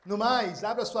No mais,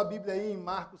 abra sua Bíblia aí em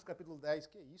Marcos capítulo 10.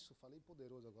 Que isso, falei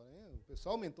poderoso agora, hein? O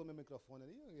pessoal aumentou meu microfone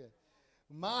ali.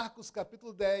 Marcos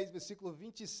capítulo 10, versículo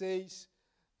 26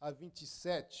 a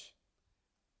 27.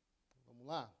 Vamos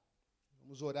lá?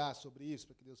 Vamos orar sobre isso,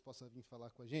 para que Deus possa vir falar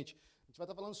com a gente. A gente vai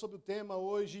estar falando sobre o tema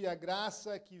hoje, a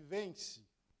graça que vence.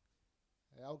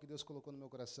 É algo que Deus colocou no meu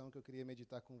coração que eu queria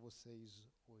meditar com vocês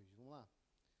hoje. Vamos lá?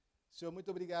 Senhor, muito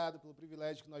obrigado pelo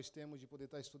privilégio que nós temos de poder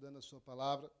estar estudando a sua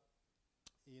palavra.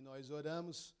 E nós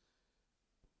oramos,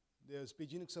 Deus,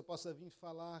 pedindo que o Senhor possa vir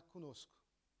falar conosco.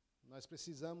 Nós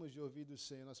precisamos de ouvir do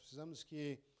Senhor, nós precisamos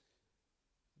que,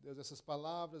 Deus, essas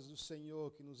palavras do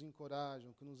Senhor que nos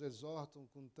encorajam, que nos exortam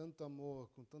com tanto amor,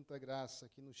 com tanta graça,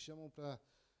 que nos chamam para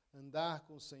andar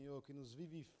com o Senhor, que nos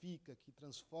vivifica, que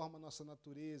transforma a nossa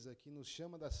natureza, que nos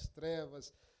chama das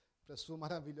trevas para a sua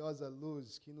maravilhosa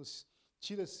luz, que nos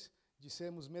tira de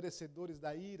sermos merecedores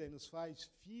da ira e nos faz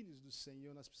filhos do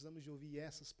Senhor. Nós precisamos de ouvir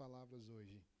essas palavras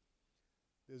hoje.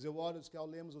 Deus, eu oro que ao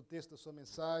lermos o texto da sua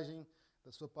mensagem,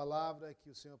 da sua palavra,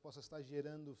 que o Senhor possa estar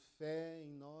gerando fé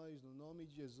em nós, no nome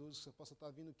de Jesus, que o Senhor possa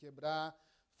estar vindo quebrar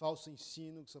falso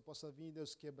ensino, que o Senhor possa vir,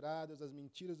 Deus, quebrar, Deus, as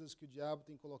mentiras, Deus, que o diabo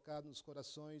tem colocado nos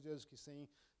corações, Deus, que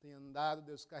tem andado,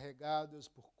 Deus, carregado, Deus,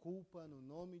 por culpa, no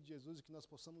nome de Jesus, e que nós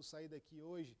possamos sair daqui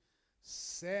hoje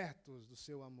certos do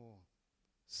seu amor,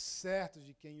 certos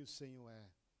de quem o Senhor é,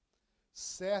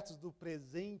 certos do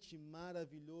presente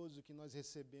maravilhoso que nós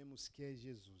recebemos, que é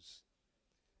Jesus.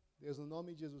 Deus, no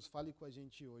nome de Jesus, fale com a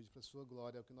gente hoje, para a sua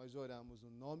glória, é o que nós oramos,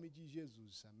 no nome de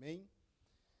Jesus, amém?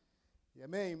 E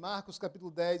amém? Marcos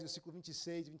capítulo 10, versículo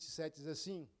 26 e 27 diz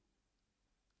assim: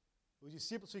 os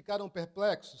discípulos ficaram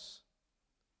perplexos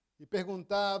e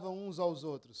perguntavam uns aos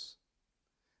outros: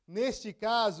 neste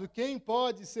caso, quem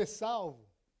pode ser salvo?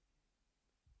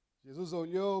 Jesus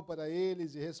olhou para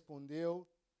eles e respondeu: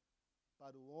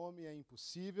 para o homem é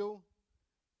impossível,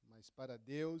 mas para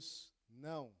Deus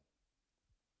não.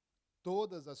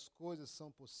 Todas as coisas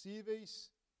são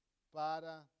possíveis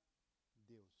para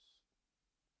Deus.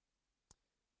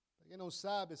 Para quem não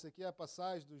sabe, essa aqui é a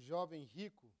passagem do jovem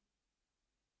rico.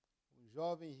 Um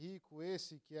jovem rico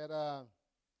esse que era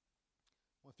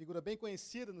uma figura bem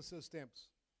conhecida nos seus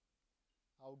tempos.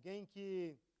 Alguém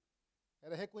que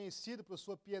era reconhecido por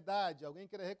sua piedade, alguém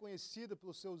que era reconhecido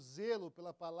pelo seu zelo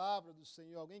pela palavra do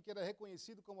Senhor, alguém que era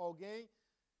reconhecido como alguém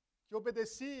que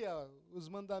obedecia os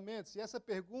mandamentos. E essa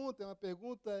pergunta é uma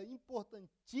pergunta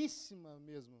importantíssima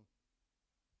mesmo.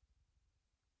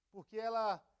 Porque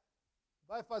ele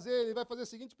vai fazer a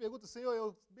seguinte pergunta: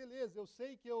 Senhor, beleza, eu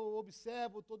sei que eu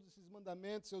observo todos esses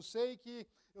mandamentos, eu sei que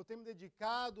eu tenho me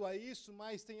dedicado a isso,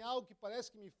 mas tem algo que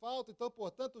parece que me falta, então,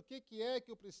 portanto, o que é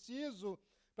que eu preciso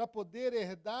para poder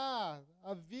herdar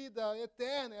a vida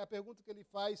eterna? É a pergunta que ele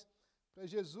faz para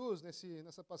Jesus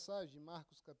nessa passagem de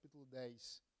Marcos capítulo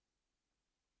 10.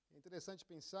 É interessante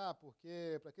pensar,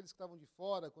 porque para aqueles que estavam de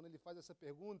fora, quando ele faz essa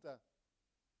pergunta,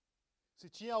 se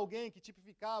tinha alguém que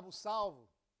tipificava o salvo,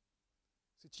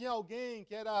 se tinha alguém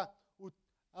que era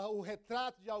o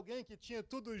retrato de alguém que tinha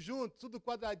tudo junto, tudo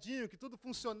quadradinho, que tudo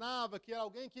funcionava, que era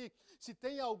alguém que, se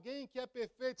tem alguém que é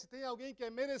perfeito, se tem alguém que é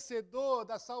merecedor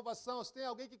da salvação, se tem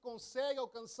alguém que consegue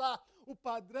alcançar o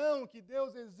padrão que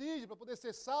Deus exige para poder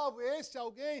ser salvo, esse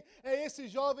alguém é esse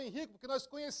jovem rico, porque nós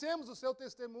conhecemos o seu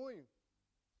testemunho.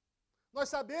 Nós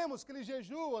sabemos que ele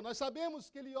jejua, nós sabemos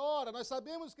que ele ora, nós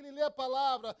sabemos que ele lê a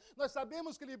palavra, nós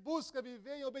sabemos que ele busca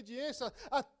viver em obediência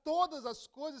a todas as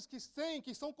coisas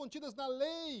que são contidas na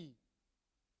lei.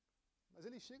 Mas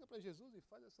ele chega para Jesus e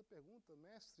faz essa pergunta: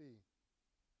 mestre,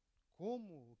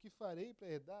 como? O que farei para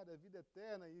herdar a vida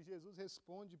eterna? E Jesus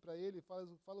responde para ele,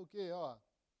 fala o quê?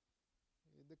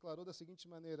 Ele declarou da seguinte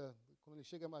maneira, quando ele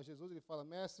chega a Jesus, ele fala: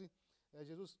 mestre,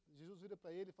 Jesus vira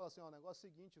para ele e fala assim: o negócio é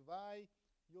o seguinte, vai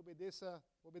e obedeça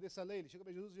a lei. Ele chega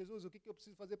para Jesus, o que eu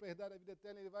preciso fazer para herdar a vida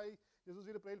eterna? Jesus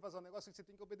vira para ele e fala: o negócio é que você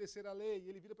tem que obedecer a lei. E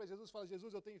ele vira para Jesus e fala: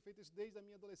 Jesus, eu tenho feito isso desde a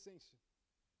minha adolescência.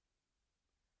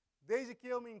 Desde que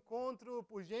eu me encontro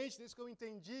por gente, desde que eu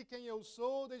entendi quem eu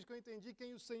sou, desde que eu entendi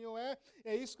quem o Senhor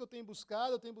é isso que eu tenho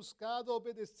buscado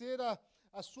obedecer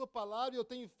a sua palavra, e eu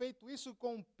tenho feito isso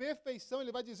com perfeição.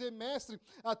 Ele vai dizer: mestre,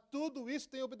 a tudo isso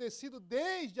tenho obedecido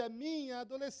desde a minha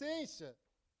adolescência.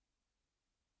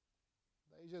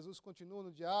 Daí Jesus continua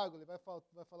no diálogo, ele vai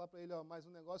falar para ele: mas o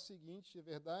negócio é o seguinte, é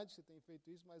verdade, você tem feito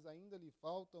isso, mas ainda lhe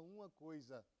falta uma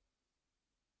coisa.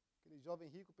 Aquele jovem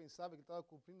rico pensava que ele estava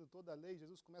cumprindo toda a lei.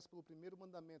 Jesus começa pelo primeiro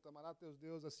mandamento: amarás teus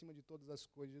Deus acima de todas as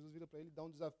coisas. Jesus vira para ele e dá um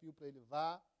desafio para ele: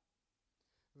 vá,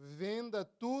 venda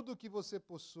tudo o que você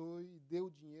possui e dê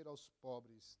o dinheiro aos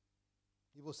pobres,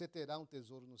 e você terá um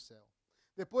tesouro no céu.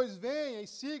 Depois venha e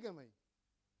siga-me.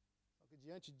 Porque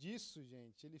diante disso,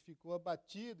 gente, ele ficou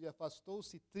abatido e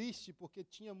afastou-se triste, porque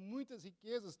tinha muitas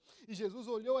riquezas. E Jesus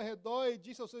olhou ao redor e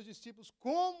disse aos seus discípulos: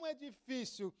 como é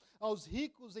difícil aos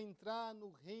ricos entrar no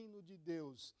reino de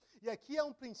Deus. E aqui é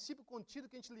um princípio contido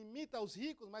que a gente limita aos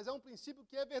ricos, mas é um princípio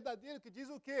que é verdadeiro, que diz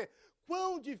o quê?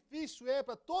 Quão difícil é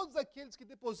para todos aqueles que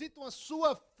depositam a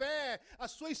sua fé, a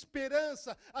sua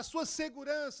esperança, a sua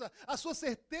segurança, a sua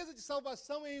certeza de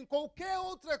salvação em qualquer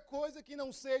outra coisa que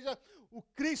não seja o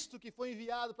Cristo que foi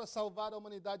enviado para salvar a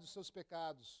humanidade dos seus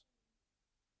pecados.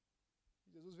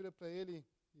 Jesus vira para ele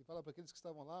e fala para aqueles que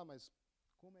estavam lá: mas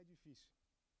como é difícil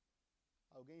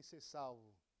alguém ser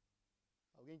salvo,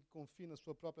 alguém que confia na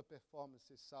sua própria performance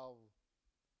ser salvo,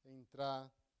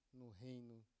 entrar no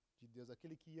reino de Deus.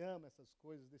 Aquele que ama essas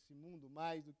coisas desse mundo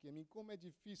mais do que a mim, como é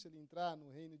difícil ele entrar no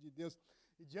reino de Deus.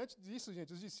 E diante disso,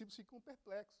 gente, os discípulos ficam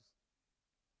perplexos.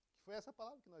 Que foi essa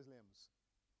palavra que nós lemos.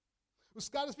 Os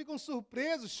caras ficam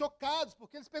surpresos, chocados,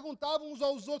 porque eles perguntavam uns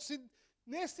aos outros se,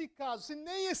 nesse caso, se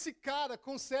nem esse cara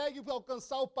consegue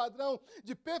alcançar o padrão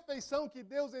de perfeição que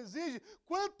Deus exige,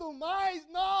 quanto mais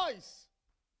nós.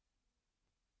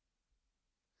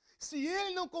 Se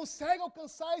ele não consegue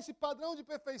alcançar esse padrão de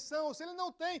perfeição, se ele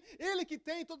não tem, ele que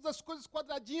tem todas as coisas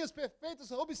quadradinhas,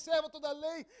 perfeitas, observa toda a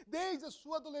lei desde a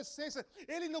sua adolescência,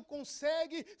 ele não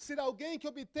consegue ser alguém que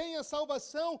obtenha a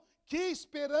salvação. Que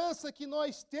esperança que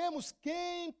nós temos?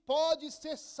 Quem pode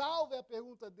ser salvo? É a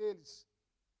pergunta deles.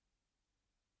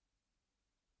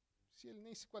 Se ele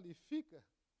nem se qualifica,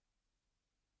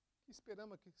 que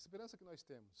esperança que nós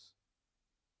temos?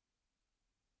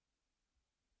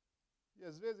 E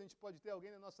às vezes a gente pode ter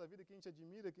alguém na nossa vida que a gente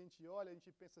admira, que a gente olha, a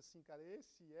gente pensa assim: cara,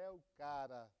 esse é o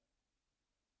cara.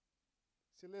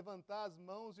 Se levantar as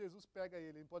mãos, Jesus pega ele.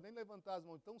 Ele não pode nem levantar as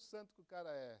mãos, tão santo que o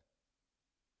cara é.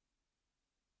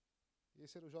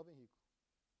 Esse era o jovem rico.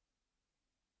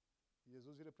 E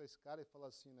Jesus vira para esse cara e fala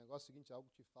assim: o negócio é o seguinte, algo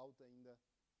te falta ainda.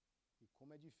 E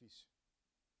como é difícil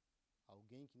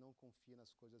alguém que não confia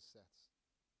nas coisas certas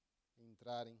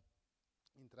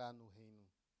entrar no reino,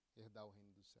 herdar o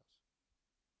reino dos céus.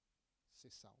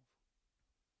 Ser salvo.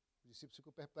 Os discípulos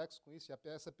ficam perplexos com isso. E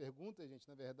essa pergunta, gente,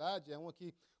 na verdade, é uma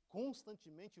que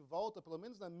constantemente volta, pelo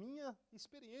menos na minha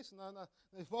experiência,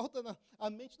 volta à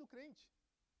mente do crente.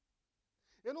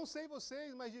 Eu não sei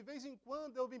vocês, mas de vez em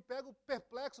quando eu me pego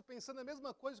perplexo pensando a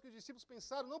mesma coisa que os discípulos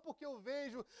pensaram, não porque eu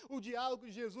vejo o diálogo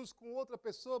de Jesus com outra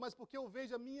pessoa, mas porque eu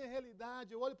vejo a minha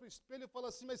realidade. Eu olho para o espelho e falo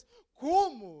assim: mas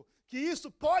como que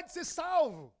isso pode ser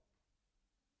salvo?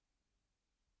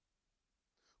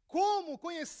 Como,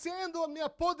 conhecendo a minha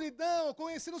podridão,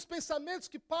 conhecendo os pensamentos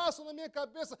que passam na minha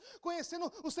cabeça,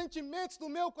 conhecendo os sentimentos do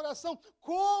meu coração,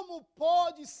 como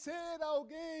pode ser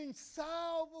alguém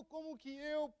salvo? Como que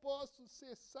eu posso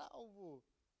ser salvo?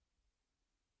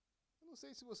 Eu não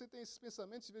sei se você tem esses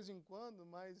pensamentos de vez em quando,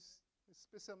 mas esses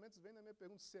pensamentos vêm na minha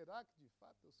pergunta: será que de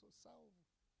fato eu sou salvo?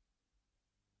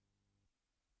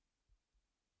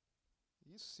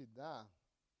 Isso se dá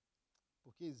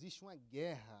porque existe uma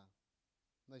guerra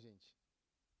na gente.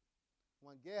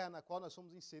 Uma guerra na qual nós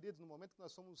somos inseridos no momento que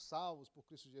nós somos salvos por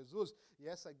Cristo Jesus, e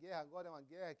essa guerra agora é uma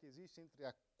guerra que existe entre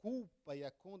a culpa e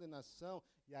a condenação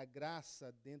e a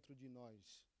graça dentro de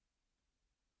nós.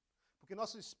 Porque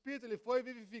nosso espírito ele foi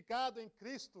vivificado em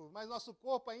Cristo, mas nosso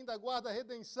corpo ainda aguarda a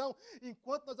redenção.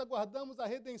 Enquanto nós aguardamos a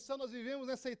redenção, nós vivemos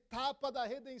nessa etapa da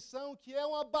redenção que é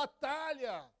uma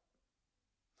batalha.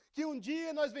 Que um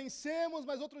dia nós vencemos,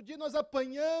 mas outro dia nós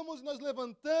apanhamos, nós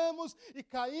levantamos e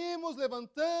caímos,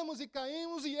 levantamos e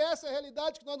caímos, e essa é a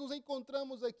realidade que nós nos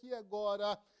encontramos aqui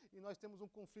agora. E nós temos um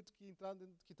conflito que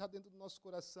está dentro do nosso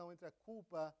coração entre a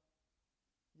culpa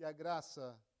e a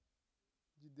graça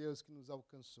de Deus que nos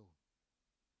alcançou.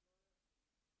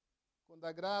 Quando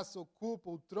a graça ocupa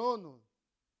o trono,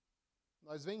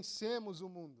 nós vencemos o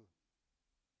mundo.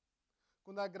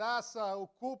 Quando a graça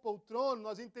ocupa o trono,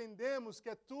 nós entendemos que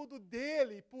é tudo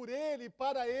dele, por ele,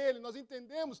 para ele. Nós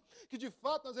entendemos que, de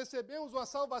fato, nós recebemos uma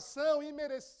salvação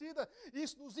imerecida. E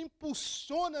isso nos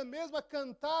impulsiona mesmo a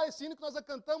cantar esse hino que nós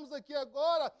cantamos aqui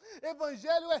agora.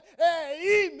 Evangelho é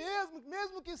ir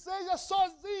mesmo que seja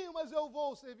sozinho, mas eu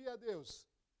vou servir a Deus.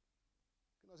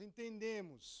 Porque nós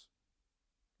entendemos.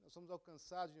 Nós somos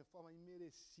alcançados de forma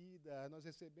imerecida, nós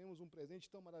recebemos um presente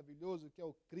tão maravilhoso que é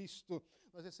o Cristo,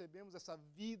 nós recebemos essa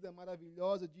vida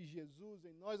maravilhosa de Jesus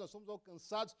em nós, nós somos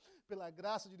alcançados pela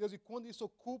graça de Deus, e quando isso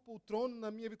ocupa o trono na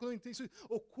minha vida, quando isso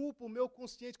ocupa o meu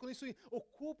consciente, quando isso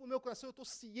ocupa o meu coração, eu estou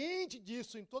ciente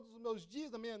disso em todos os meus dias,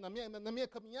 na minha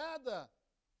caminhada.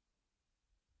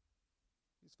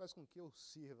 Isso faz com que eu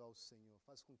sirva ao Senhor,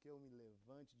 faz com que eu me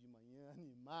levante de manhã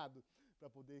animado para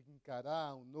poder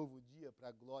encarar um novo dia para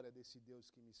a glória desse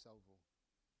Deus que me salvou.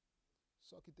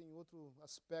 Só que tem outro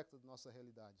aspecto da nossa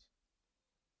realidade.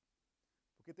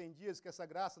 Porque tem dias que essa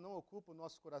graça não ocupa o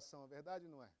nosso coração, é verdade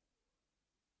ou não é?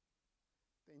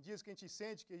 Tem dias que a gente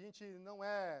sente que a gente não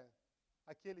é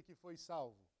aquele que foi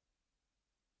salvo.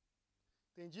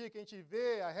 Tem dia que a gente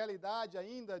vê a realidade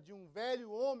ainda de um velho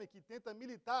homem que tenta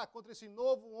militar contra esse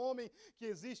novo homem que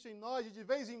existe em nós, e de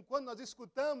vez em quando nós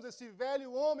escutamos esse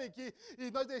velho homem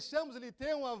e nós deixamos ele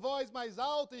ter uma voz mais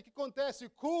alta, e o que acontece?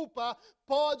 Culpa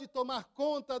pode tomar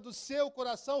conta do seu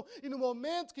coração, e no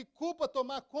momento que culpa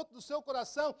tomar conta do seu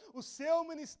coração, o seu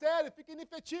ministério fica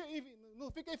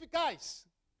não fica eficaz.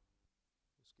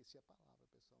 Eu esqueci a palavra,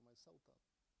 pessoal, mas saltando.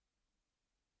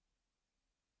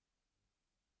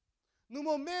 No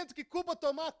momento que culpa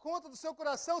tomar conta do seu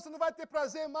coração, você não vai ter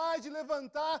prazer mais de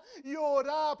levantar e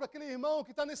orar para aquele irmão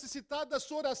que está necessitado da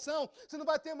sua oração. Você não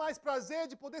vai ter mais prazer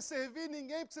de poder servir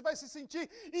ninguém, porque você vai se sentir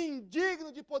indigno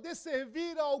de poder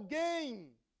servir a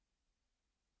alguém.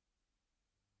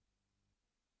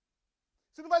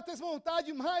 Você não vai ter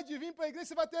vontade mais de vir para a igreja,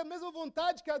 você vai ter a mesma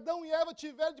vontade que Adão e Eva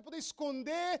tiveram de poder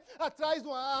esconder atrás de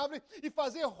uma árvore e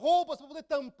fazer roupas para poder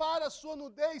tampar a sua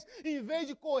nudez, em vez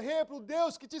de correr para o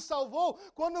Deus que te salvou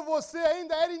quando você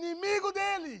ainda era inimigo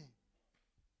dele.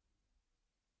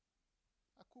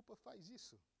 A culpa faz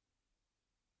isso.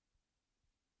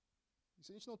 E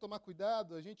se a gente não tomar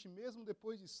cuidado, a gente mesmo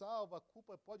depois de salvo, a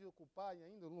culpa pode ocupar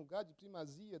ainda um lugar de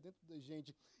primazia dentro da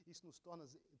gente. Isso nos torna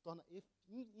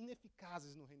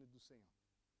ineficazes no reino do Senhor.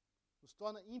 Nos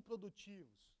torna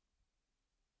improdutivos.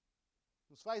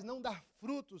 Nos faz não dar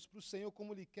frutos para o Senhor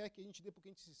como Ele quer que a gente dê, porque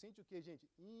a gente se sente o quê, gente?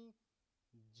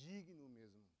 Indigno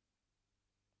mesmo.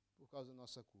 Por causa da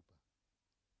nossa culpa.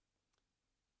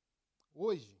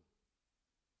 Hoje,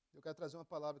 eu quero trazer uma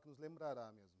palavra que nos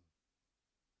lembrará mesmo.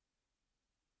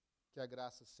 Que a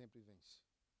graça sempre vence.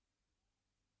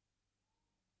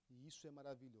 E isso é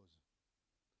maravilhoso.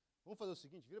 Vamos fazer o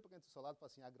seguinte, vira para quem está do seu lado e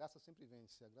fala assim, a graça sempre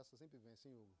vence,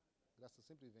 hein, Hugo? A graça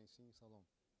sempre vence, hein, Salom?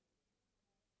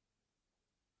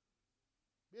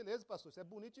 Beleza, pastor, isso é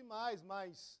bonito demais,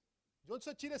 mas de onde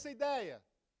você tira essa ideia?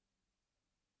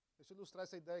 Deixa eu ilustrar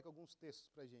essa ideia com alguns textos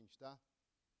para a gente, tá?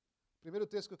 O primeiro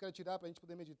texto que eu quero tirar para a gente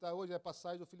poder meditar hoje é a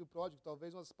passagem do filho pródigo,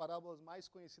 talvez uma das parábolas mais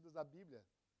conhecidas da Bíblia.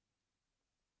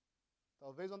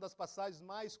 Talvez uma das passagens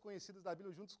mais conhecidas da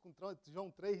Bíblia, juntos com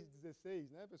João 3,16,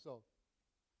 né, pessoal?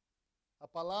 A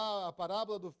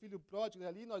parábola do filho pródigo,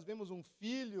 ali nós vemos um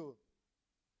filho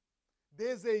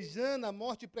desejando a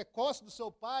morte precoce do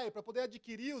seu pai, para poder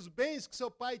adquirir os bens que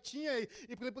seu pai tinha e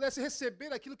para que ele pudesse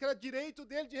receber aquilo que era direito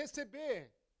dele de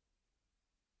receber.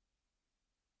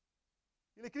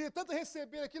 Ele queria tanto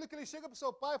receber aquilo que ele chega para o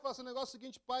seu pai e fala assim, o negócio é o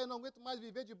seguinte, pai, eu não aguento mais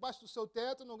viver debaixo do seu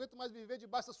teto, eu não aguento mais viver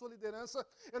debaixo da sua liderança,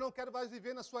 eu não quero mais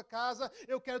viver na sua casa,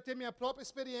 eu quero ter minha própria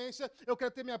experiência, eu quero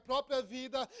ter minha própria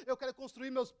vida, eu quero construir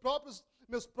meus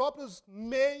próprios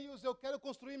meios, eu quero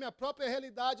construir minha própria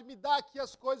realidade, me dá aqui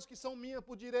as coisas que são minhas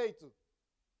por direito.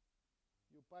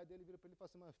 E o pai dele vira para ele e fala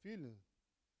assim, mas filho,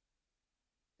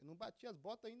 eu não bati as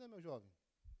botas ainda, meu jovem.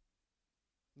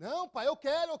 Não, pai, eu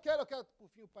quero. Por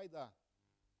fim o pai dá.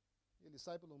 Ele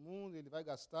sai pelo mundo, ele vai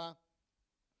gastar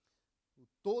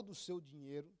todo o seu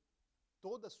dinheiro,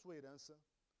 toda a sua herança,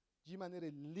 de maneira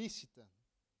ilícita.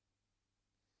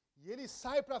 E ele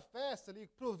sai para a festa, ele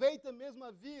aproveita mesmo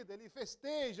a vida, ele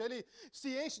festeja, ele se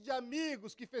enche de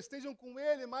amigos que festejam com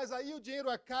ele, mas aí o dinheiro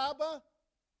acaba,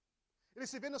 ele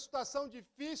se vê numa situação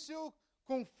difícil,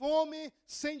 com fome,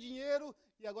 sem dinheiro,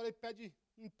 e agora ele pede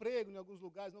emprego em alguns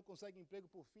lugares, não consegue emprego,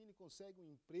 por fim ele consegue um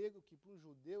emprego que para um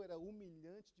judeu era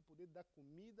humilhante de poder dar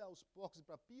comida aos porcos, e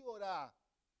para piorar,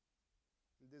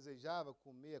 ele desejava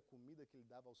comer a comida que ele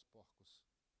dava aos porcos.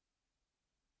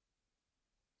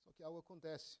 Só que algo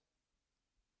acontece.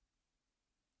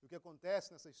 E o que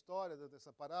acontece nessa história,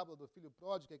 dessa parábola do filho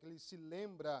pródigo, é que ele se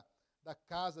lembra da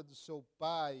casa do seu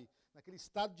pai, naquele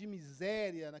estado de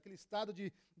miséria, naquele estado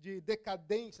de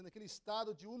decadência, naquele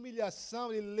estado de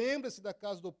humilhação. Ele lembra-se da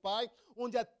casa do pai,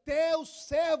 onde até os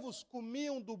servos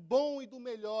comiam do bom e do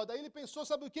melhor. Daí ele pensou,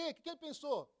 sabe o quê? O que ele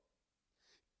pensou?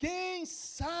 Quem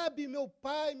sabe meu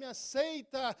pai me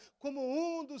aceita como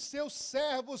um dos seus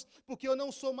servos, porque eu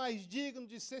não sou mais digno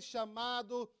de ser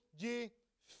chamado de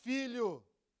filho.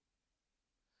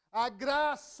 A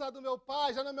graça do meu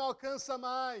pai já não me alcança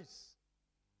mais.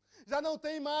 Já não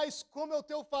tem mais como eu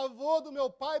ter o favor do meu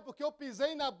pai, porque eu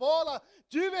pisei na bola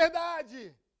de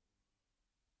verdade.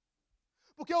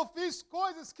 Porque eu fiz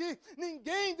coisas que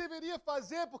ninguém deveria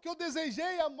fazer, porque eu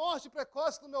desejei a morte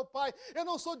precoce do meu pai. Eu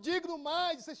não sou digno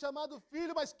mais de ser chamado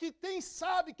filho, mas quem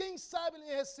sabe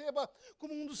ele receba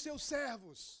como um dos seus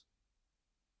servos.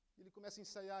 Ele começa a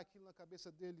ensaiar aquilo na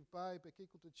cabeça dele. Pai, pequei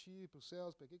contra ti, para os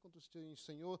céus, pequei contra o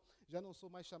Senhor, já não sou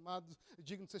mais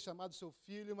digno de ser chamado seu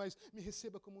filho, mas me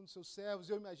receba como um dos seus servos.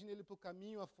 Eu imagino ele para o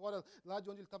caminho afora, lá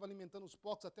de onde ele estava alimentando os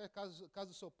porcos, até a casa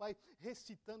do seu pai,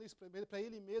 recitando isso para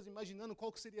ele mesmo, imaginando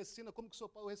qual que seria a cena, como que seu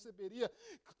pai o receberia.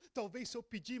 Talvez se eu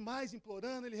pedir mais,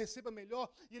 implorando, ele receba melhor,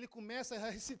 e ele começa a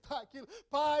recitar aquilo.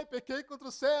 Pai, pequei contra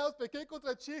os céus, pequei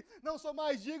contra ti, não sou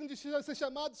mais digno de ser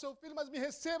chamado seu filho, mas me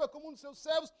receba como um dos seus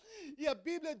servos. E a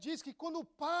Bíblia diz que quando o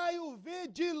pai o vê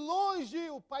de longe,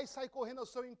 o pai sai correndo ao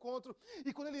seu encontro.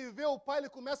 E quando ele vê o pai, ele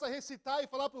começa a recitar e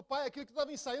falar para o pai aquilo que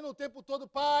estava ensaiando o tempo todo.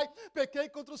 Pai, pequei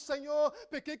contra o Senhor,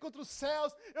 pequei contra os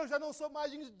céus, eu já não sou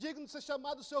mais digno de ser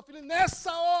chamado seu filho. E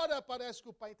nessa hora, parece que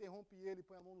o pai interrompe ele,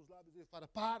 põe a mão nos lábios e fala,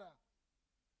 para.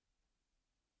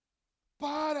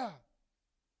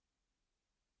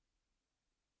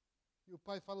 E o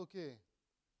pai fala o quê?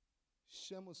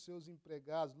 Chama os seus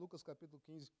empregados. Lucas capítulo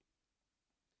 15,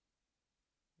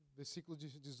 versículo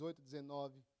 18 e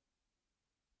 19.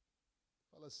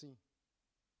 Fala assim.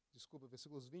 Desculpa,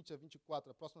 versículos 20 a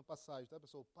 24, a próxima passagem, tá,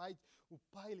 pessoal? O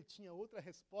pai ele tinha outra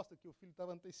resposta que o filho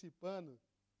estava antecipando.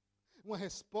 Uma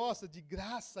resposta de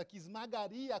graça que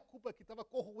esmagaria a culpa que estava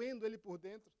corroendo ele por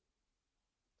dentro.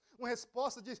 Uma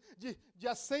resposta de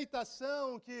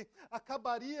aceitação que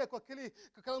acabaria com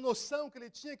aquela noção que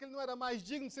ele tinha, que ele não era mais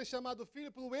digno de ser chamado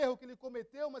filho pelo erro que ele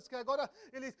cometeu, mas que agora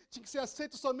ele tinha que ser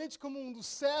aceito somente como um dos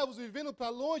servos, vivendo para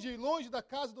longe da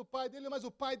casa do pai dele, mas o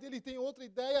pai dele tem outra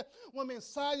ideia, uma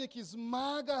mensagem que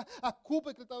esmaga a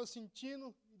culpa que ele estava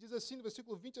sentindo, e diz assim no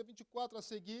versículo 20 a 24 a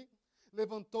seguir,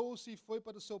 levantou-se e foi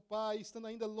para o seu pai, estando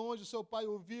ainda longe, o seu pai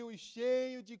o viu e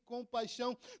cheio de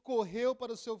compaixão, correu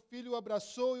para o seu filho, o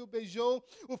abraçou e o beijou.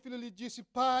 O filho lhe disse,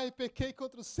 pai, pequei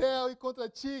contra o céu e contra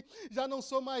ti, já não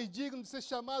sou mais digno de ser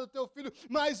chamado teu filho.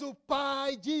 Mas o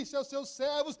pai disse aos seus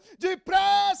servos,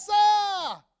 depressa!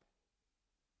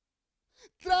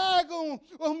 Tragam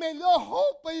a melhor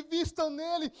roupa e vistam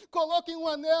nele, coloquem um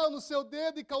anel no seu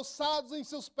dedo e calçados em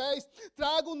seus pés,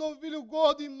 tragam um novilho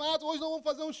gordo e matem. Hoje não vamos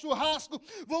fazer um churrasco,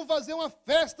 vamos fazer uma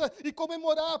festa e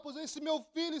comemorar, pois esse meu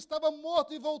filho estava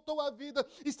morto e voltou à vida,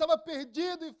 estava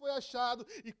perdido e foi achado,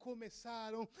 e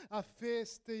começaram a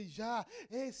festejar.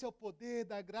 Esse é o poder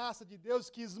da graça de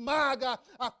Deus que esmaga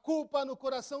a culpa no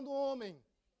coração do homem.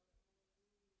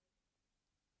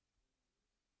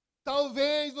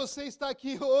 Talvez você está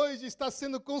aqui hoje, está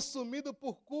sendo consumido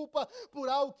por culpa por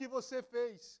algo que você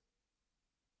fez.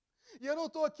 E eu não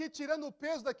estou aqui tirando o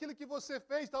peso daquilo que você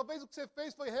fez. Talvez o que você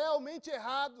fez foi realmente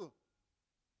errado.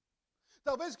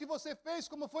 Talvez o que você fez,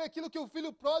 como foi aquilo que o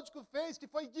filho pródigo fez, que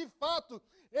foi de fato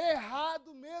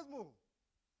errado mesmo.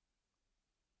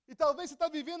 E talvez você está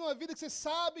vivendo uma vida que você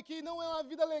sabe que não é uma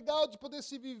vida legal de poder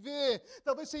se viver.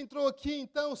 Talvez você entrou aqui,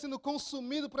 então, sendo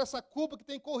consumido por essa culpa que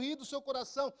tem corrido o seu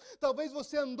coração. Talvez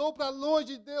você andou para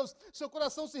longe de Deus, seu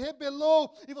coração se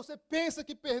rebelou e você pensa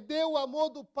que perdeu o amor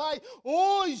do Pai.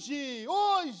 Hoje,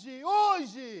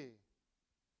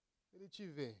 Ele te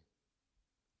vê.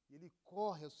 E Ele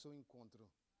corre ao seu encontro,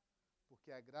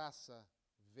 porque a graça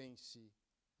vence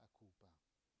a culpa.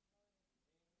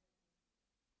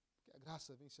 A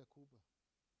graça vence a culpa.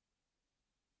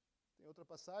 Tem outra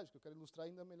passagem que eu quero ilustrar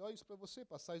ainda melhor isso para você,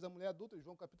 passagem da mulher adulta,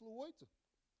 João capítulo 8.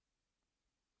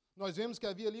 Nós vemos que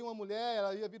havia ali uma mulher, ela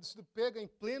havia sido pega em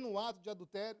pleno ato de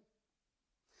adultério.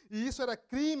 E isso era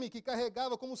crime que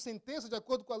carregava como sentença, de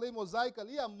acordo com a lei mosaica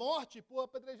ali, a morte por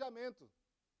apedrejamento.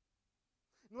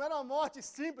 Não era uma morte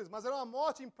simples, mas era uma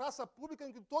morte em praça pública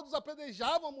em que todos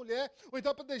apedrejavam a mulher, ou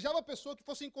então apedrejavam a pessoa que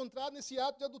fosse encontrada nesse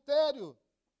ato de adultério.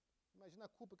 Imagina a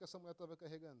culpa que essa mulher estava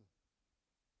carregando.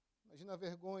 Imagina a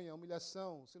vergonha, a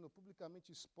humilhação, sendo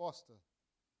publicamente exposta.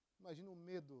 Imagina o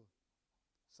medo,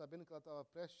 sabendo que ela estava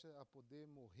prestes a poder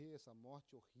morrer essa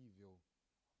morte horrível.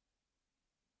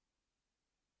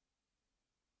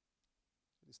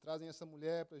 Eles trazem essa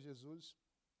mulher para Jesus.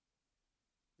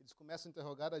 Eles começam a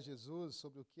interrogar a Jesus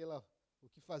sobre o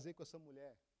que fazer com essa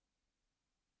mulher.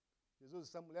 Jesus,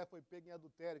 essa mulher foi pega em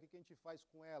adultério, o que a gente faz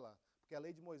com ela? Porque a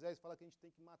lei de Moisés fala que a gente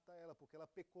tem que matar ela, porque ela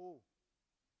pecou.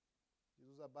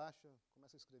 Jesus abaixa,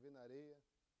 começa a escrever na areia,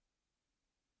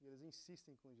 e eles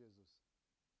insistem com Jesus.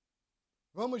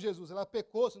 Vamos, Jesus, ela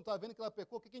pecou, você não está vendo que ela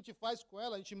pecou, o que a gente faz com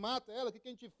ela? A gente mata ela, o que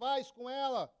a gente faz com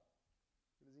ela?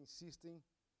 Eles insistem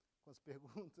com as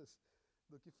perguntas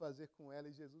do que fazer com ela,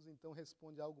 e Jesus então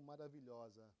responde algo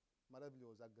maravilhoso.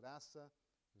 A graça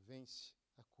vence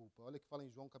a culpa. Olha o que fala em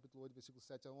João capítulo 8, versículo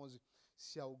 7 a 11.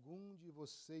 Se algum de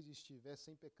vocês estiver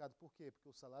sem pecado, por quê? Porque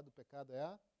o salário do pecado é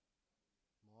a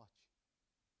morte.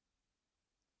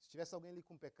 Se tivesse alguém ali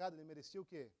com pecado, ele merecia o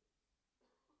quê?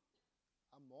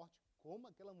 A morte, como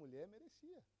aquela mulher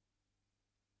merecia.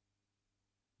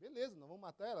 Beleza, não vamos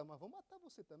matar ela, mas vamos matar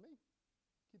você também.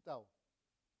 Que tal?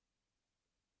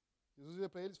 Jesus vira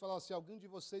para eles e fala, se algum de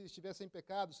vocês estiver sem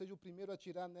pecado, seja o primeiro a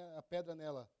tirar a pedra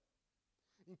nela.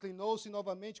 Inclinou-se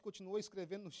novamente e continuou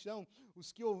escrevendo no chão.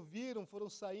 Os que ouviram foram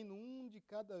saindo um de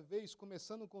cada vez,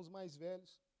 começando com os mais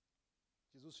velhos.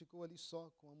 Jesus ficou ali só,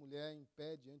 com a mulher em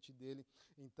pé diante dele.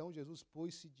 Então Jesus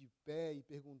pôs-se de pé e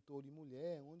perguntou-lhe,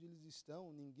 mulher, onde eles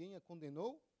estão? Ninguém a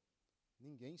condenou?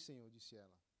 Ninguém, Senhor, disse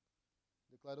ela.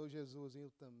 Declarou Jesus, eu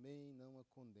também não a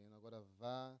condeno. Agora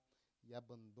vá e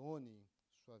abandone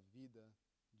sua vida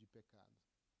de pecado.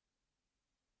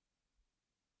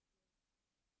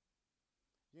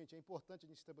 Gente, é importante a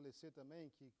gente estabelecer também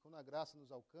que quando a graça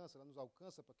nos alcança, ela nos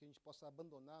alcança para que a gente possa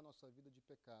abandonar a nossa vida de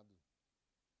pecado.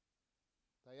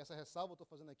 Tá, e essa ressalva eu estou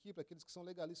fazendo aqui para aqueles que são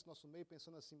legalistas no nosso meio,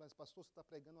 pensando assim, mas pastor, você está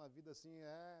pregando uma vida assim,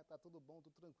 está tudo bom,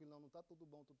 tudo tranquilo. Não está tudo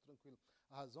bom, tudo tranquilo.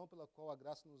 A razão pela qual a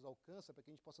graça nos alcança é para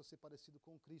que a gente possa ser parecido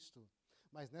com Cristo.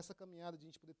 Mas nessa caminhada de a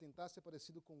gente poder tentar ser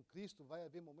parecido com Cristo, vai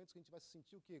haver momentos que a gente vai se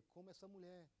sentir o quê? Como essa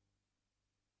mulher.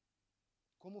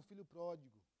 Como o filho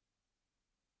pródigo.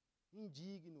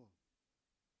 Indigno.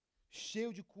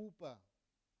 Cheio de culpa.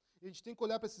 E a gente tem que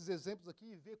olhar para esses exemplos aqui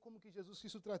e ver como que Jesus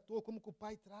Cristo tratou, como que o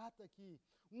pai trata aqui.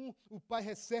 O pai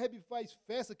recebe e faz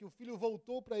festa, que o filho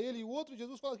voltou para ele, e o outro,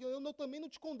 Jesus fala que eu também não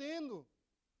te condeno.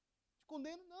 Te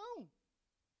condeno, não.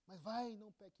 Mas vai,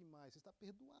 não peque mais. Você está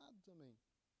perdoado também.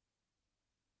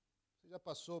 Você já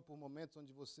passou por momentos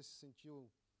onde você se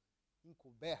sentiu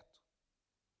encoberto?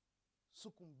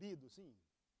 Sucumbido, assim?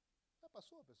 Já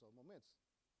passou, pessoal, momentos?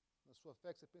 Na sua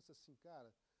fé que você pensa assim,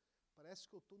 cara, parece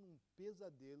que eu estou num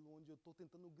pesadelo onde eu estou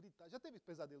tentando gritar. Já teve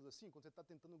pesadelos assim, quando você está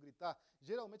tentando gritar?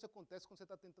 Geralmente acontece quando você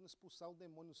está tentando expulsar um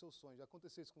demônio no seu sonho. Já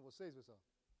aconteceu isso com vocês, pessoal?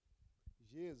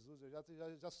 Jesus,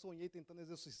 eu já sonhei tentando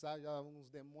exorcizar já uns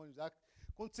demônios. Já.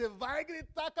 Quando você vai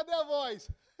gritar, cadê a voz?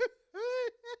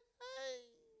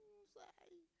 Não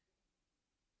sai.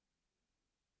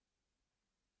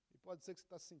 E pode ser que você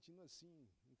está se sentindo assim,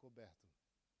 encoberto.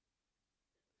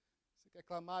 Você quer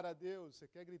clamar a Deus, você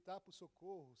quer gritar por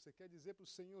socorro, você quer dizer para o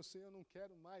Senhor, Senhor, eu não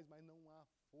quero mais, mas não há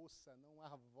força, não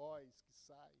há voz que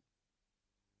sai.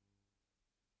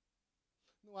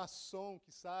 Não há som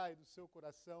que sai do seu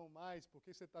coração mais,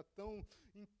 porque você está tão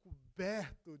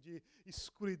encoberto de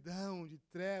escuridão, de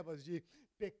trevas, de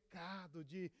pecado,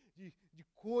 de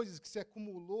coisas que se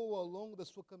acumulou ao longo da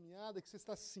sua caminhada, que você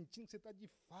está sentindo que você está de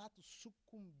fato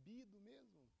sucumbido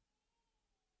mesmo.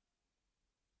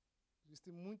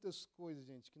 Existem muitas coisas,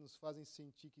 gente, que nos fazem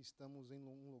sentir que estamos em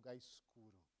um lugar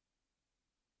escuro.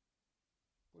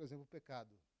 Por exemplo, o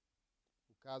pecado.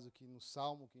 O caso que no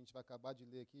Salmo, que a gente vai acabar de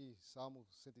ler aqui, Salmo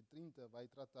 130, vai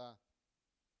tratar.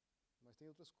 Mas tem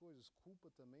outras coisas.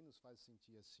 Culpa também nos faz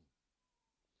sentir assim.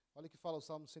 Olha o que fala o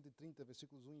Salmo 130,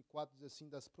 versículos 1 e 4, diz assim,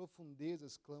 das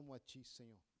profundezas clamo a ti,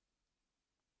 Senhor.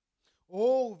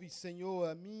 Ouve, Senhor,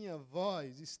 a minha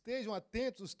voz, estejam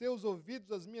atentos os teus ouvidos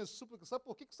às minhas súplicas. Sabe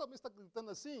por que o salmista está gritando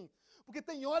assim? Porque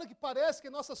tem hora que parece que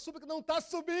a nossa súplica não está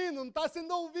subindo, não está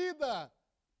sendo ouvida.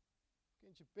 Porque a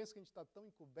gente pensa que a gente está tão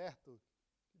encoberto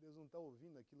que Deus não está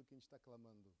ouvindo aquilo que a gente está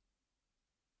clamando.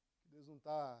 Que Deus não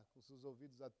está com seus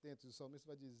ouvidos atentos. O salmista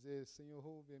vai dizer, Senhor,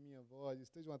 ouve a minha voz,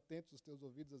 estejam atentos os teus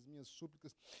ouvidos às minhas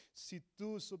súplicas. Se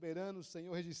tu, soberano,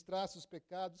 Senhor, registrasse os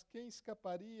pecados, quem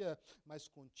escaparia? Mas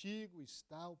contigo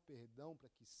está o perdão para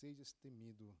que sejas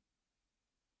temido.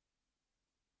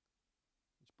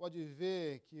 A gente pode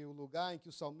ver que o lugar em que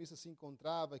o salmista se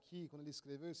encontrava aqui, quando ele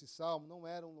escreveu esse salmo, não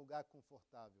era um lugar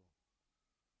confortável.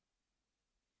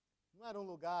 Não era um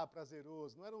lugar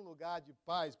prazeroso, não era um lugar de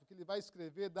paz, porque ele vai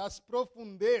escrever das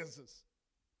profundezas.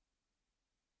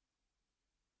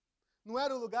 Não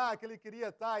era o lugar que ele queria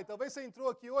estar, e talvez você entrou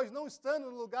aqui hoje não estando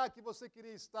no lugar que você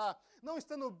queria estar, não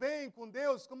estando bem com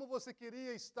Deus como você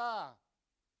queria estar.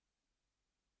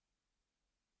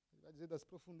 Ele vai dizer das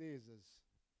profundezas,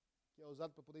 que é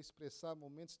usado para poder expressar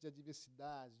momentos de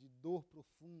adversidade, de dor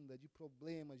profunda, de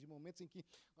problemas, de momentos em que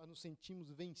nós nos sentimos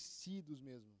vencidos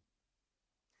mesmo.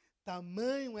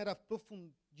 Tamanho era a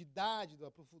profundidade,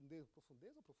 profundeza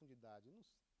ou profundidade? Não,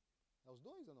 é os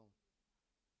dois ou não?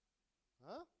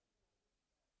 Hã?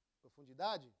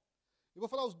 Profundidade? Eu vou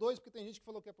falar os dois porque tem gente que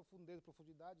falou que é profundeza e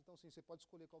profundidade, então assim, você pode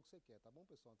escolher qual que você quer, tá bom,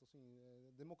 pessoal? Então assim,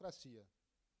 é democracia.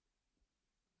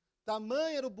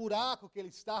 Tamanho era o buraco que ele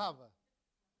estava,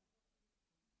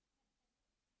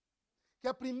 que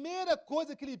a primeira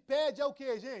coisa que ele pede é o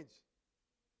que, gente?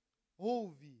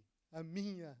 Ouve a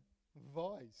minha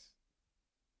voz.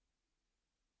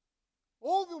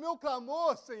 Ouve o meu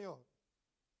clamor, Senhor.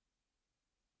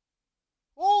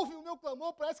 Ouve o meu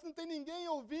clamor, parece que não tem ninguém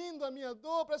ouvindo a minha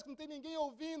dor, parece que não tem ninguém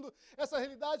ouvindo essa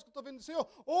realidade que eu estou vendo do Senhor.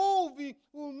 Ouve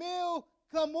o meu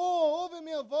clamor, ouve a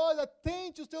minha voz,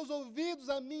 atente os teus ouvidos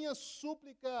à minha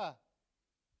súplica.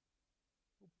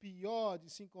 O pior de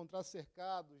se encontrar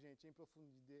cercado, gente,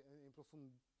 em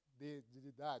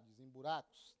profundidades, em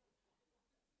buracos,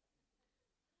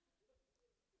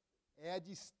 é a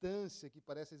distância que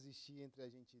parece existir entre a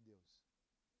gente e Deus.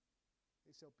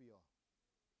 Esse é o pior.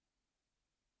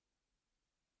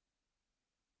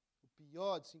 O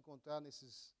pior de se encontrar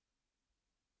nesses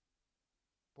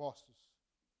poços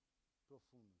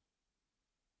profundos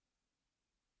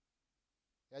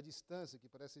é a distância que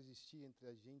parece existir entre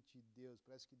a gente e Deus.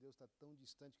 Parece que Deus está tão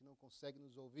distante que não consegue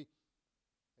nos ouvir.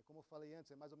 É como eu falei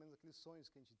antes, é mais ou menos aqueles sonhos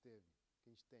que a gente teve, que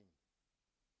a gente tem.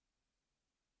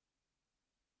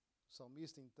 O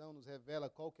salmista, então, nos revela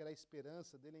qual que era a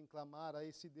esperança dele em clamar a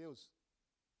esse Deus.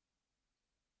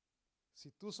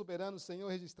 Se tu, soberano Senhor,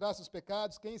 registrasse os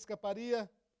pecados, quem escaparia?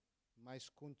 Mas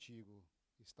contigo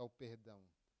está o perdão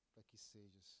para que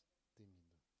sejas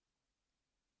temido.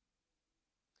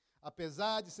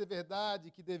 Apesar de ser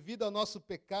verdade que devido ao nosso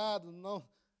pecado, nós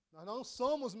não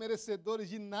somos merecedores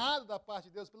de nada da parte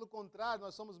de Deus, pelo contrário,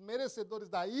 nós somos merecedores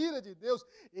da ira de Deus.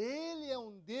 Ele é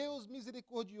um Deus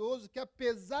misericordioso que,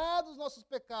 apesar dos nossos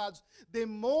pecados,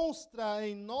 demonstra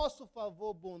em nosso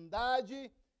favor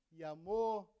bondade e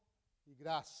amor e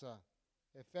graça.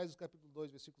 Efésios capítulo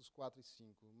 2, versículos 4 e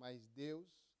 5. Mas Deus,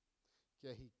 que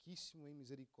é riquíssimo em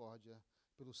misericórdia,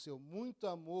 pelo seu muito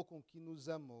amor com que nos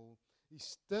amou,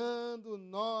 estando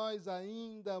nós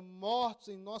ainda mortos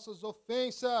em nossas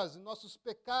ofensas, em nossos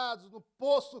pecados, no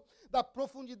poço da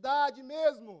profundidade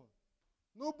mesmo,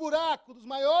 no buraco dos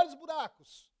maiores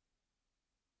buracos,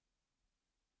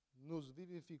 nos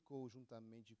vivificou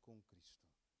juntamente com Cristo.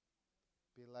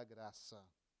 Pela graça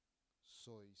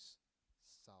sois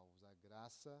salvos. A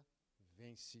graça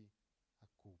vence a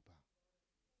culpa.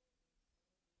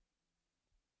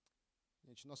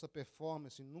 Gente, nossa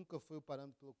performance nunca foi o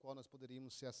parâmetro pelo qual nós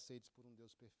poderíamos ser aceitos por um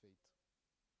Deus perfeito.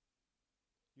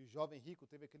 E o jovem rico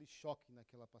teve aquele choque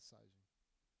naquela passagem.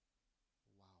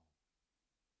 Uau!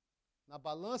 Na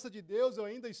balança de Deus eu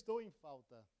ainda estou em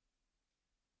falta.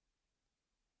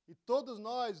 E todos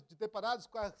nós, deparados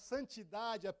com a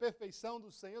santidade, a perfeição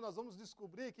do Senhor, nós vamos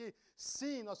descobrir que,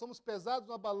 sim, nós somos pesados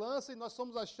na balança e nós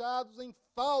somos achados em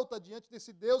falta diante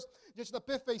desse Deus, diante da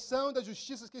perfeição e da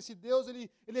justiça que esse Deus ele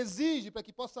exige para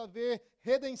que possa haver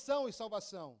redenção e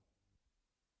salvação.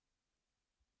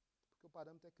 Porque o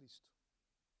parâmetro é Cristo.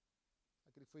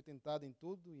 Aquele que foi tentado em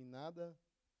tudo e em nada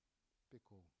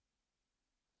pecou.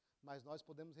 Mas nós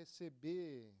podemos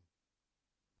receber,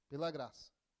 pela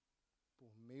graça,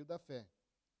 por meio da fé.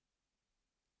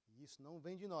 E isso não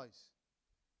vem de nós.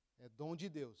 É dom de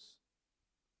Deus.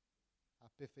 A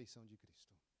perfeição de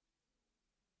Cristo.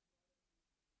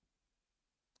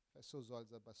 Feche seus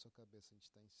olhos, abaixe sua cabeça, a gente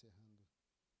está encerrando.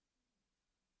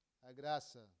 A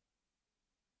graça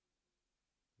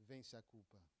vence a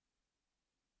culpa.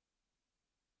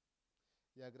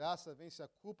 E a graça vence a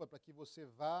culpa para que você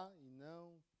vá e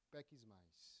não peques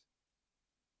mais.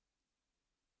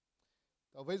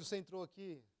 Talvez você entrou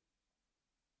aqui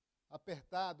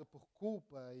apertado por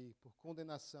culpa e por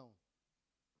condenação.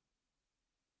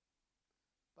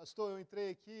 Pastor, eu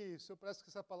entrei aqui, o Senhor, parece que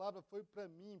essa palavra foi para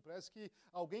mim, parece que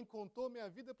alguém contou minha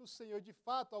vida para o Senhor. De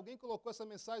fato, alguém colocou essa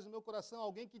mensagem no meu coração,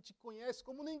 alguém que te conhece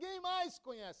como ninguém mais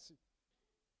conhece.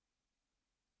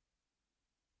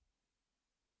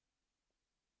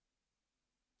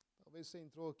 Talvez você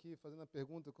entrou aqui fazendo a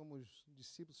pergunta como os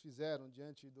discípulos fizeram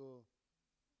diante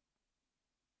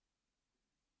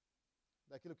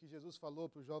daquilo que Jesus falou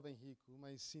para o jovem rico.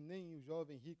 Mas se nem o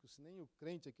jovem rico, se nem o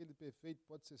crente, aquele perfeito,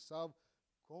 pode ser salvo,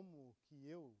 como que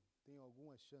eu tenho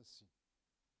alguma chance?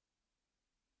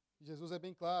 E Jesus é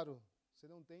bem claro, você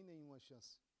não tem nenhuma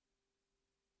chance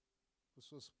por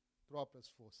suas próprias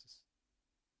forças.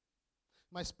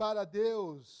 Mas para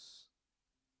Deus,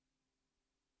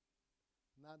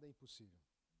 nada é impossível.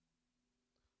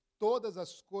 Todas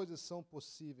as coisas são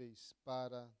possíveis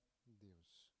para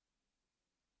Deus.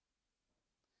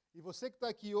 E você que está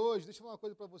aqui hoje, deixa eu falar uma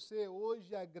coisa para você.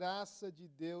 Hoje a graça de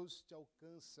Deus te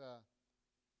alcança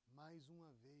mais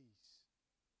uma vez.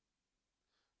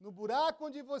 No buraco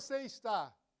onde você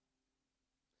está,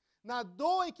 na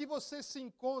dor em que você se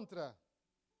encontra,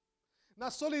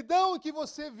 na solidão em que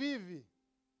você vive,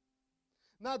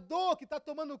 na dor que está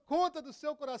tomando conta do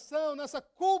seu coração, nessa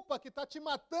culpa que está te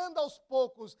matando aos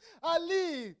poucos,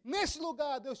 ali, nesse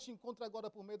lugar, Deus te encontra agora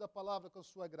por meio da palavra com a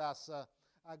sua graça.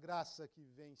 A graça que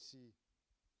vence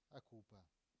a culpa.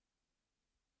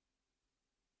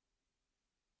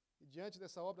 E diante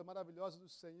dessa obra maravilhosa do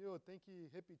Senhor, tem que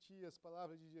repetir as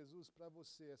palavras de Jesus para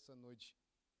você essa noite.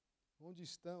 Onde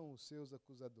estão os seus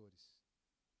acusadores?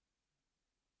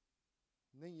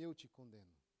 Nem eu te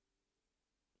condeno.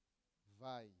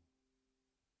 Vai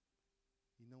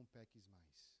e não peques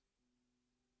mais.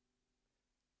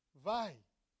 Vai.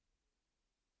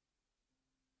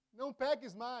 Não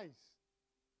peques mais.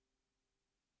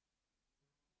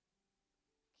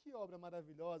 Que obra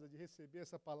maravilhosa de receber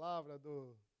essa palavra do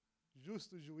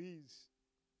justo juiz.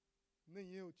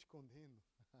 Nem eu te condeno.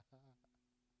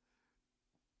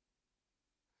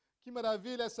 Que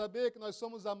maravilha é saber que nós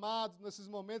somos amados nesses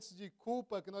momentos de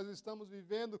culpa que nós estamos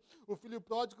vivendo. O filho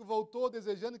pródigo voltou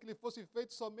desejando que ele fosse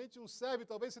feito somente um servo. E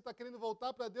talvez você está querendo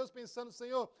voltar para Deus pensando,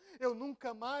 Senhor, eu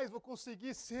nunca mais vou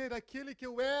conseguir ser aquele que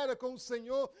eu era com o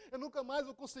Senhor. Eu nunca mais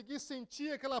vou conseguir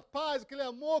sentir aquela paz, aquele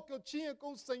amor que eu tinha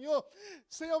com o Senhor.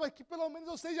 Senhor, mas que pelo menos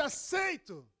eu seja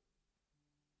aceito.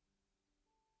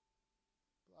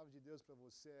 A palavra de Deus para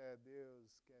você é: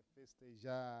 Deus quer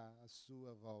festejar a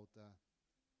sua volta.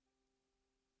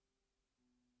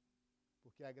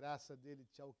 Porque a graça dele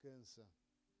te alcança.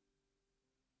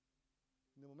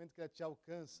 No momento que ela te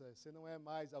alcança, você não é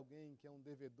mais alguém que é um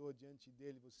devedor diante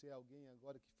dele, você é alguém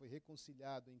agora que foi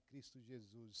reconciliado em Cristo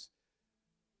Jesus.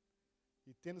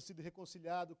 E tendo sido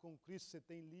reconciliado com Cristo, você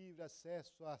tem livre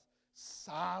acesso à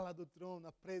sala do trono,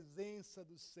 à presença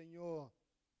do Senhor,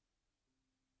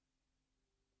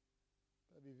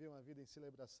 para viver uma vida em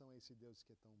celebração a esse Deus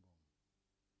que é tão bom.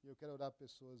 E eu quero orar por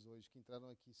pessoas hoje que entraram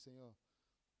aqui, Senhor.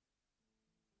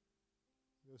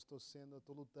 Eu estou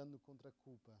lutando contra a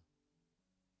culpa.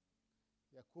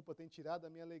 E a culpa tem tirado a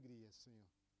minha alegria, Senhor.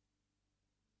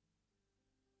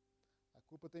 A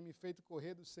culpa tem me feito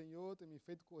correr do Senhor, tem me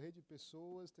feito correr de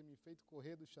pessoas, tem me feito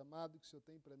correr do chamado que o Senhor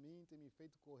tem para mim, tem me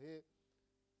feito correr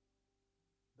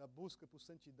da busca por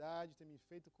santidade, tem me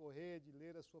feito correr de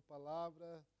ler a sua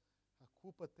palavra. A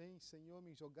culpa tem, Senhor,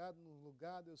 me jogado num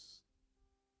lugar, Deus,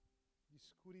 de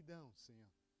escuridão, Senhor.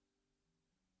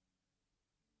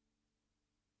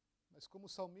 Mas como o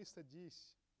salmista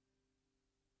disse,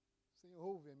 Senhor,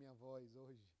 ouve a minha voz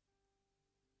hoje.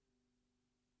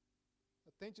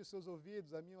 Atente os seus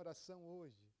ouvidos à minha oração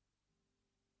hoje.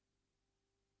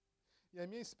 E a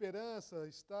minha esperança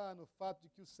está no fato de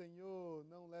que o Senhor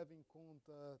não leva em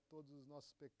conta todos os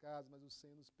nossos pecados, mas o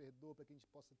Senhor nos perdoa para que a gente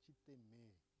possa te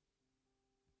temer.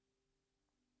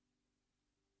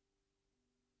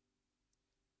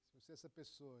 Se você é essa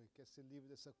pessoa e quer ser livre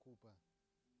dessa culpa,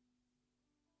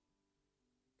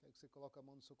 quero que você coloque a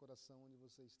mão no seu coração onde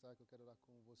você está, que eu quero orar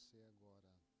com você agora.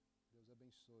 Deus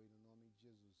abençoe no nome de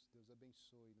Jesus. Deus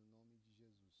abençoe no nome de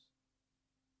Jesus.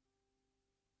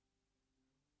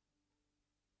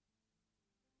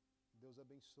 Deus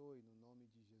abençoe no nome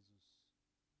de Jesus.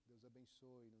 Deus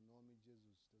abençoe no nome de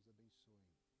Jesus. Deus abençoe.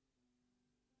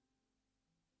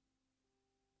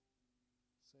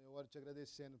 Senhor, eu oro te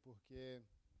agradecendo porque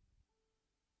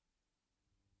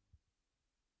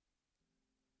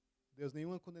Deus,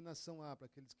 nenhuma condenação há para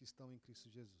aqueles que estão em Cristo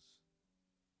Jesus.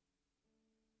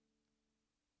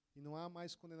 E não há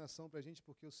mais condenação para a gente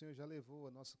porque o Senhor já levou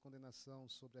a nossa condenação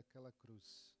sobre aquela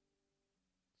cruz.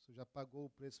 O Senhor já pagou o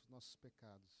preço dos nossos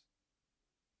pecados.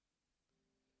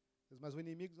 Deus, mas o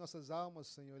inimigo das nossas almas,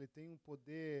 Senhor, ele tem um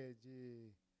poder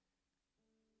de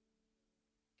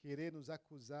querer nos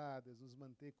acusar, Deus, nos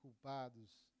manter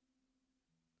culpados.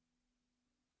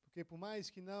 Porque por mais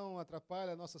que não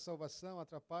atrapalhe a nossa salvação,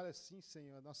 atrapalha sim,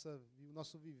 Senhor, o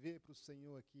nosso viver para o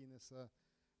Senhor aqui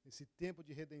nesse tempo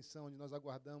de redenção, onde nós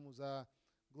aguardamos a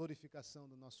glorificação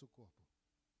do nosso corpo.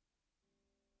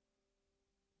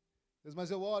 Deus, mas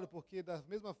eu oro porque da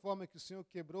mesma forma que o Senhor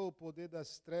quebrou o poder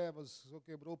das trevas, o Senhor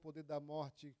quebrou o poder da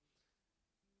morte,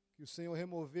 que o Senhor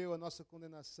removeu a nossa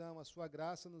condenação, a sua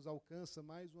graça nos alcança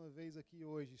mais uma vez aqui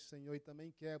hoje, Senhor, e também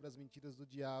quebra as mentiras do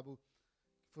diabo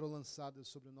que foram lançadas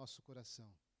sobre o nosso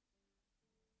coração.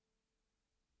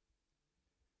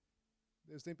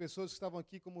 Deus, tem pessoas que estavam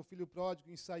aqui como filho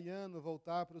pródigo, ensaiando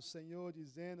voltar para o Senhor,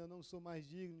 dizendo, eu não sou mais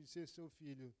digno de ser seu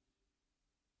filho.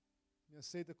 Me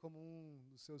aceita como um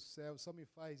dos seus céus, só me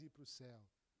faz ir para o céu.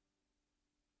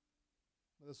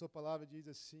 Mas a sua palavra diz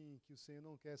assim, que o Senhor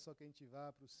não quer só que a gente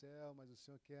vá para o céu, mas o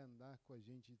Senhor quer andar com a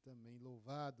gente também.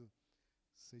 Louvado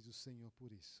seja o Senhor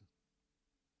por isso.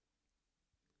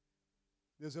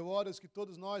 Deus, eu oro que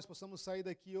todos nós possamos sair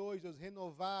daqui hoje, Deus,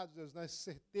 renovados, Deus, na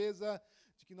certeza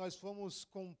de que nós fomos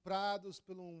comprados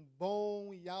por um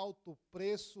bom e alto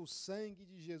preço, o sangue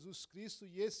de Jesus Cristo,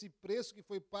 e esse preço que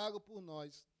foi pago por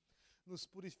nós nos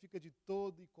purifica de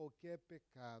todo e qualquer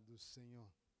pecado,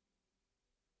 Senhor.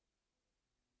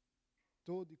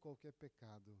 Todo e qualquer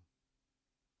pecado.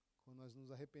 quando nós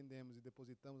nos arrependemos e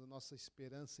depositamos a nossa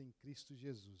esperança em Cristo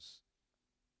Jesus,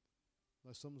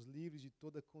 nós somos livres de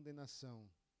toda condenação.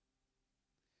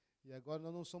 E agora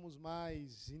nós não somos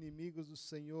mais inimigos do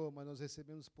Senhor, mas nós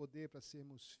recebemos poder para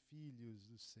sermos filhos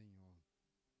do Senhor.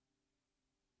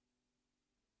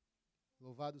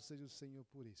 Louvado seja o Senhor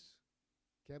por isso.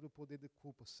 Quebra o poder de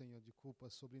culpa, Senhor, de culpa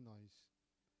sobre nós.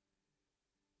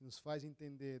 Nos faz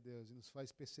entender, Deus, e nos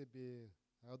faz perceber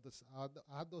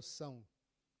a adoção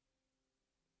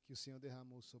que o Senhor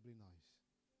derramou sobre nós.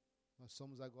 Nós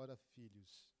somos agora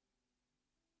filhos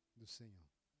do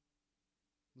Senhor.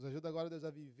 Nos ajuda agora, Deus, a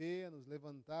viver, a nos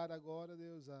levantar agora,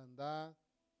 Deus, a andar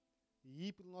e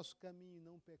ir pelo nosso caminho e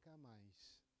não pecar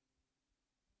mais.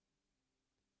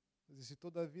 Mas e se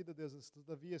toda a vida, Deus,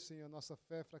 todavia, Senhor, nossa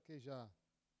fé fraquejar,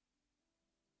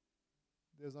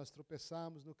 Deus, nós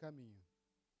tropeçarmos no caminho,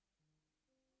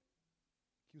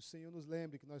 que o Senhor nos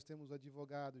lembre que nós temos o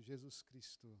advogado, Jesus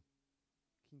Cristo,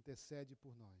 que intercede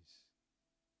por nós.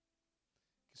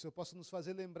 Que o Senhor possa nos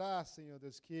fazer lembrar, Senhor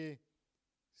Deus, que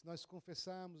se nós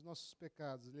confessarmos nossos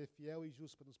pecados, Ele é fiel e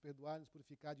justo para nos perdoar e nos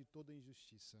purificar de toda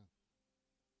injustiça.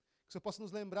 Que o Senhor possa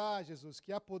nos lembrar, Jesus,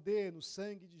 que há poder no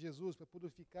sangue de Jesus para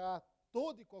purificar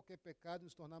todo e qualquer pecado e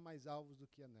nos tornar mais alvos do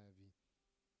que a neve.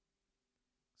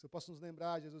 Que o Senhor possa nos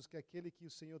lembrar, Jesus, que aquele que o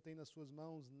Senhor tem nas suas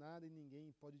mãos, nada e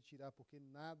ninguém pode tirar, porque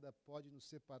nada pode nos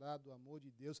separar do amor de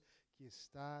Deus que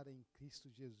está em Cristo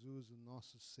Jesus, o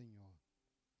nosso Senhor.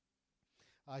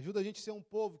 Ajuda a gente a ser um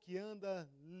povo que anda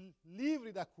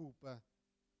livre da culpa,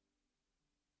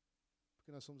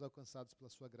 porque nós somos alcançados pela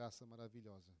sua graça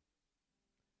maravilhosa.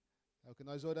 É o que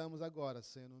nós oramos agora,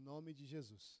 Senhor, no nome de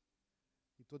Jesus.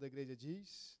 E toda a igreja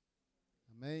diz,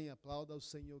 amém, aplauda ao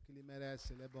Senhor que Ele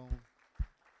merece, Ele é bom,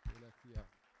 Ele é fiel.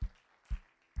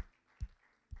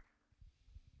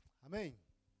 Amém?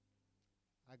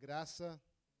 A graça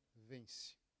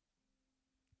vence.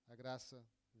 A graça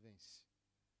vence.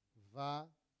 Vá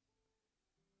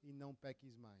e não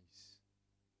peques mais.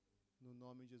 No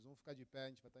nome de Jesus. Vamos ficar de pé, a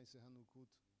gente vai estar encerrando o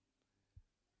culto.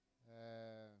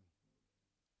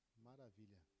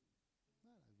 Maravilha.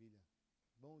 Maravilha.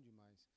 Bom demais.